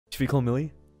we call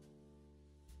Millie?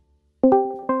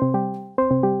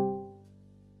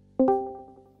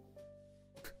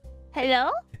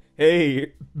 Hello?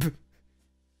 Hey.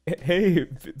 Hey.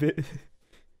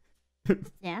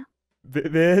 Yeah?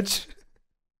 Bitch.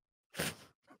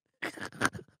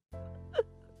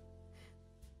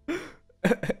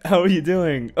 How are you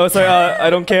doing? Oh, sorry. I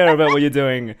don't care about what you're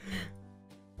doing.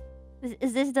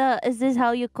 Is this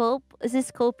how you cope? Is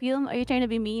this copium? Are you trying to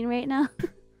be mean right now?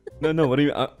 No. What do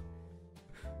you?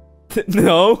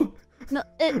 No. No.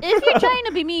 If you're trying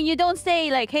to be mean, you don't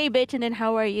say like, "Hey, bitch," and then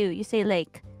 "How are you?" You say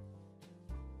like,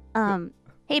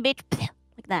 "Hey, bitch,"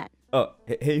 like that. Oh,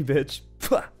 hey, bitch.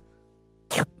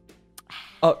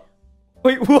 Oh,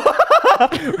 wait. What?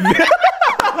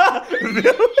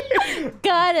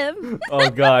 Got him. Oh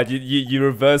God, you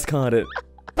reverse caught it.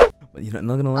 But you're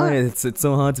not gonna lie, it's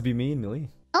so hard to be mean, Millie.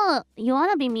 Oh, you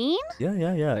wanna be mean?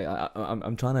 Yeah.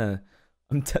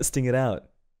 I'm testing it out.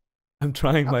 I'm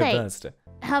trying my best.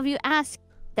 Have you asked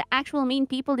the actual mean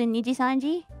people in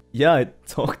Nijisanji? Yeah, I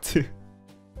talked to.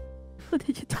 Who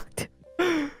did you talk to?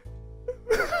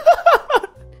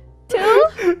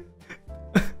 Two?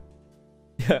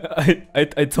 Yeah,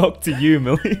 I talked to you,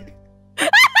 Millie.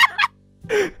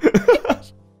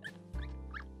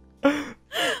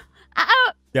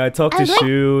 Yeah, I talked to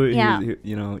Shu. Yeah.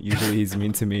 You know, usually he's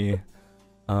mean to me.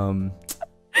 You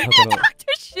talked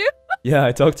to Shu? Yeah,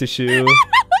 I talked to Shu. Everyone.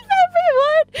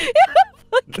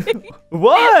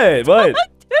 What?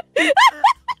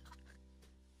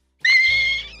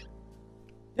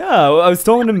 Yeah, I was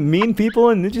talking to mean people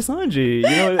in Nijisanji. You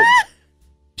know what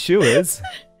Shu is.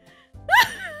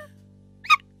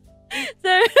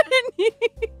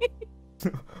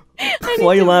 Why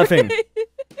are you laughing?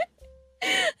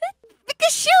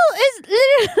 Because Shu is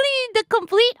literally the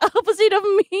complete opposite of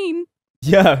mean.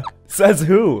 Yeah, says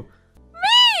who?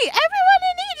 Me! Everyone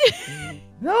in Egypt!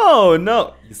 No.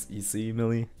 You see,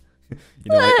 Millie? You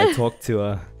know, I talked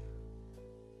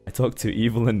to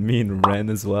evil and mean Ren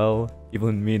as well. Evil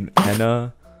and mean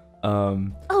Anna.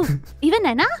 Oh, even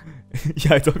Anna?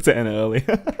 Yeah, I talked to Anna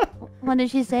earlier. What did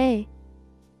she say?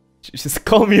 She just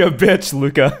called me a bitch,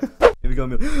 Luca. Here we go,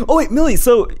 Millie. Oh wait, Millie.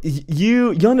 So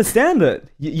you understand it?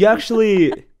 You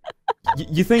actually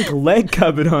you think leg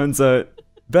cabidons are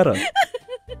better?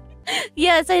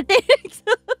 Yes, I think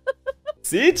so.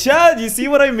 See, Chad? You see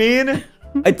what I mean?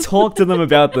 I talked to them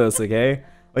about this, okay?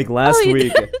 Like last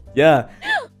week. Yeah.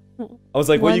 I was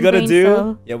like, what you gotta do?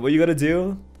 So. Yeah, what you gotta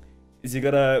do is you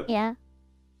gotta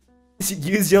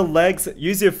use your legs,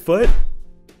 use your foot,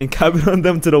 and cabidon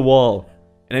them to the wall.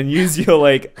 And then use your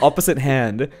like opposite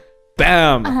hand,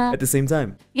 bam, at the same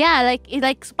time. Yeah,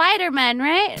 like Spider-Man,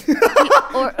 right?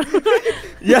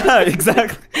 Yeah,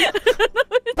 exactly.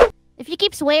 If you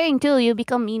keep swearing too, you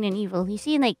become mean and evil. You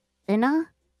see, like Anna.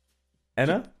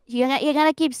 Anna? You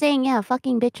gotta keep saying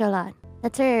fucking bitch a lot.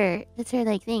 That's her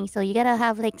like thing. So you gotta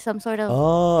have like some sort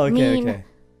of mean. Okay.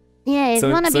 Yeah, if you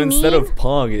wanna be mean. So instead of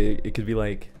pog, it could be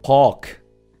like hawk.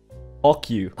 Hawk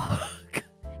you.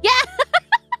 Yeah.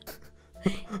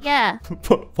 Yeah.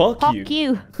 Fuck you.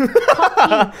 You.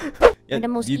 You're the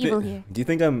most evil here. Do you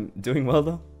think I'm doing well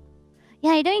though?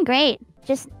 Yeah, you're doing great.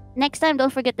 Just next time,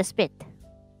 don't forget the spit.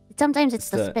 Sometimes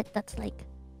it's the spit that's like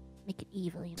make it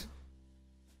evil, you know.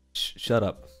 Shut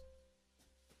up.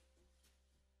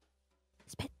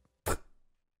 Spit.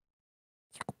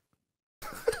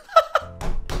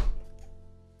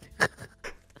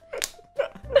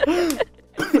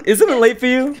 Isn't it late for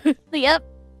you? Yep.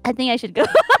 I think I should go.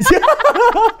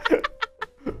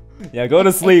 Yeah, go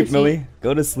to sleep, Millie.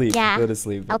 Go to sleep. Yeah. Go to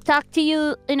sleep. I'll talk to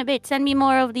you in a bit. Send me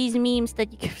more of these memes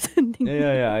that you keep sending.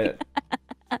 Yeah.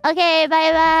 Okay, bye.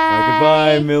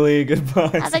 Goodbye, Millie.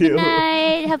 Goodbye. Have a good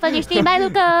night. Have fun your stream. Bye,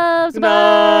 Luca. Good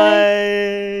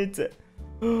Bye. night.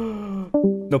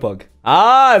 No pug.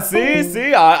 Ah,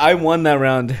 see, I won that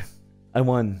round. I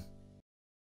won.